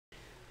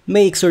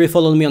Make sure you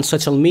follow me on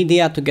social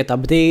media to get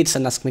updates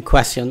and ask me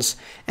questions.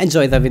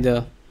 Enjoy the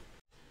video.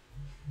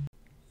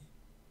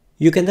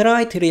 You can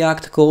write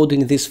React code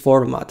in this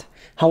format.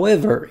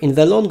 However, in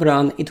the long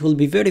run, it will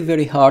be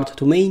very hard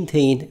to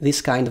maintain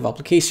this kind of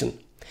application.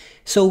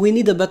 So we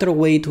need a better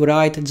way to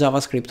write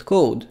JavaScript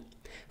code.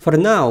 For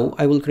now,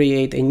 I will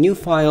create a new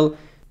file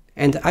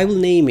and I will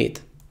name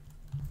it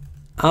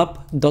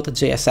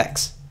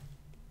app.jsx.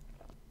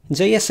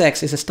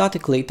 JSX is a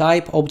statically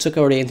type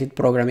object-oriented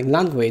programming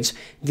language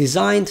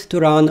designed to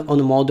run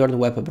on modern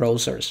web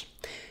browsers.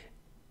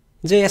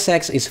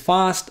 JSX is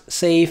fast,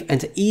 safe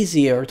and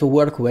easier to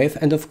work with,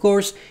 and of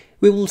course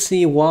we will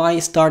see why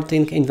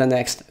starting in the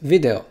next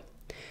video.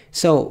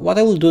 So what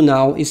I will do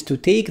now is to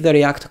take the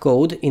React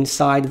code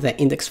inside the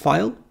index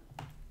file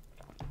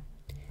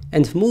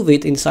and move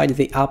it inside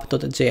the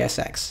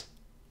app.jsx.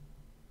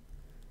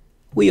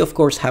 We of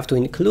course have to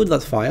include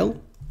that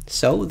file,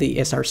 so the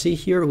src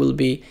here will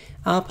be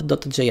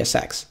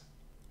app.jsx.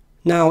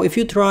 Now if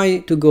you try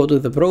to go to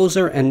the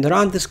browser and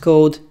run this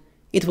code,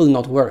 it will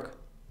not work.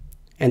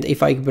 And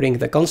if I bring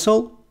the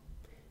console,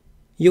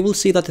 you will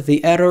see that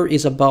the error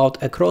is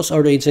about a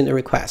cross-origin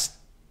request.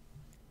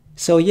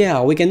 So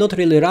yeah, we cannot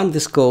really run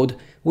this code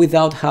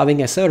without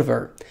having a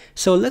server.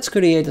 So let's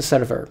create a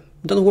server.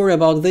 Don't worry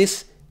about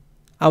this,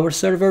 our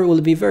server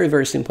will be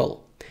very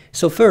simple.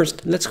 So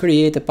first, let's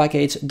create a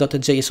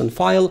package.json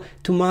file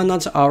to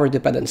manage our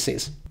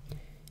dependencies.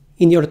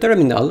 In your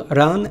terminal,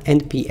 run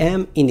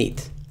npm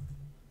init.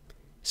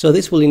 So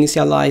this will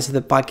initialize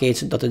the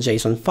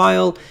package.json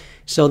file.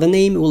 So the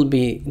name will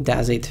be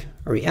does-it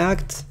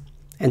react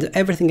and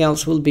everything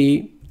else will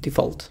be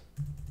default.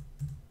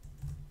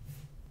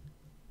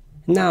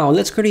 Now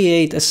let's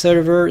create a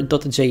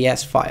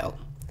server.js file.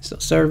 So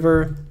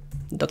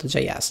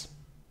server.js.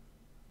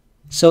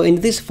 So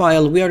in this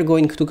file we are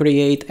going to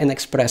create an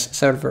express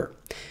server.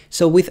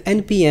 So with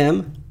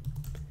npm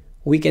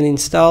we can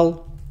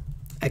install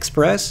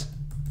express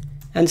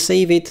and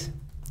save it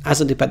as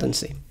a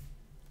dependency.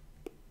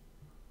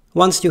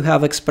 Once you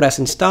have express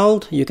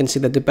installed, you can see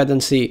the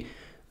dependency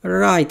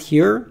right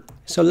here.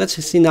 So let's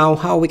see now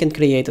how we can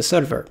create a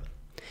server.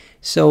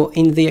 So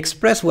in the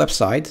express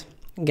website,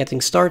 getting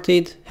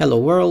started, hello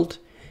world,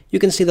 you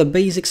can see the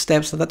basic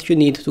steps that you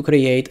need to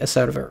create a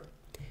server.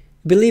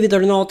 Believe it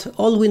or not,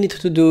 all we need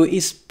to do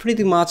is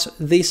pretty much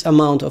this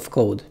amount of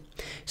code.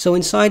 So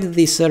inside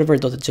the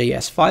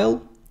server.js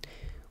file,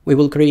 we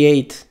will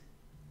create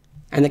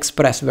an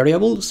express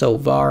variable, so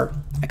var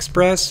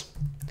express,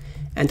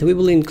 and we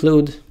will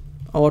include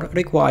or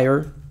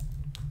require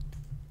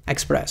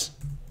express.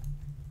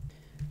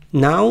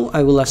 Now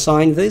I will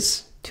assign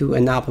this to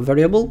an app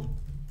variable,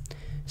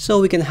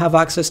 so we can have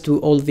access to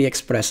all the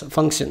express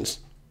functions.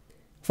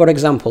 For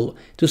example,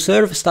 to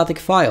serve static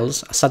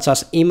files such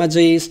as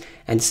images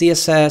and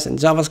CSS and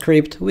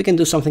JavaScript, we can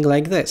do something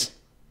like this.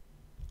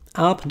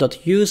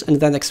 app.use and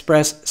then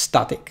express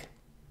static.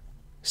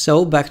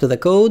 So back to the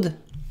code,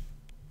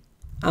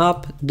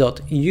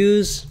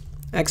 app.use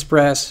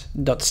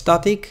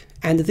express.static,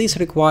 and this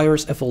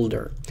requires a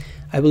folder.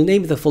 I will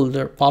name the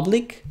folder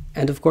public,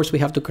 and of course we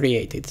have to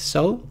create it.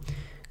 So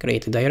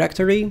create a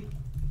directory,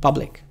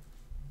 public.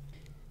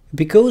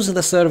 Because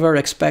the server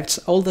expects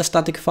all the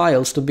static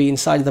files to be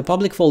inside the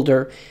public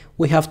folder,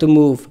 we have to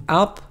move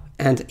app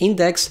and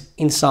index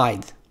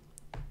inside.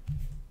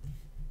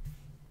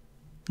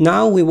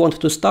 Now we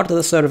want to start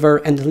the server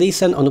and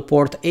listen on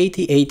port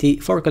 8080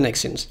 for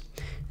connections.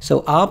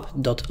 So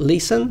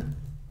app.listen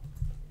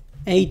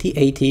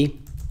 8080,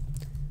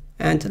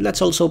 and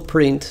let's also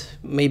print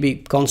maybe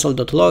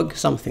console.log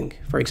something.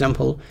 For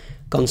example,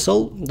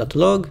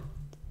 console.log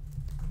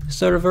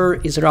server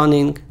is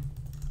running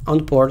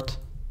on port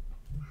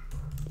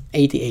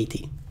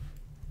 8080.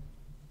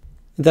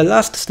 The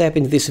last step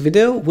in this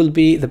video will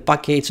be the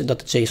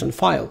package.json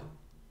file.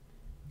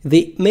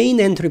 The main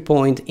entry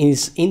point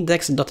is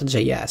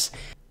index.js.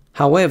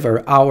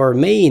 However, our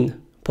main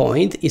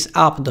point is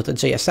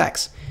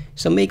app.jsx.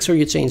 So make sure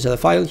you change the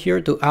file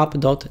here to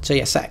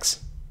app.jsx.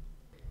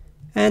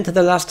 And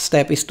the last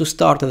step is to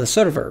start the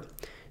server.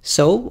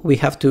 So we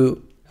have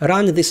to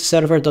run this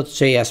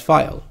server.js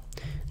file,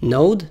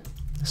 node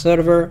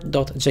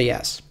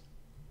server.js.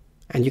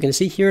 And you can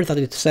see here that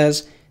it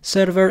says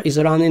server is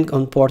running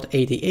on port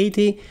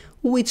 8080,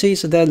 which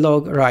is the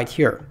log right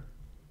here.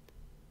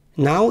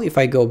 Now if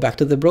I go back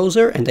to the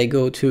browser and I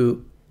go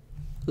to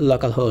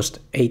localhost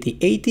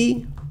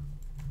 8080,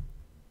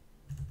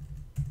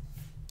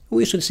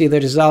 we should see the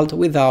result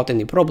without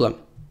any problem.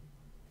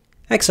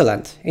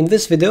 Excellent! In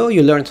this video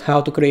you learned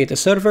how to create a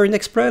server in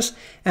Express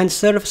and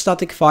serve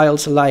static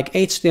files like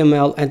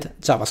HTML and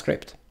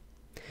JavaScript.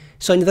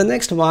 So in the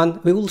next one,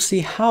 we will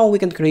see how we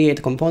can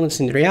create components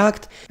in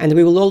React, and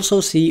we will also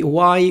see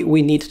why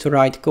we need to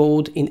write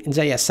code in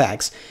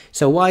JSX.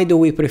 So why do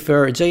we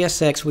prefer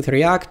JSX with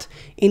React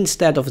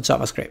instead of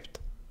JavaScript?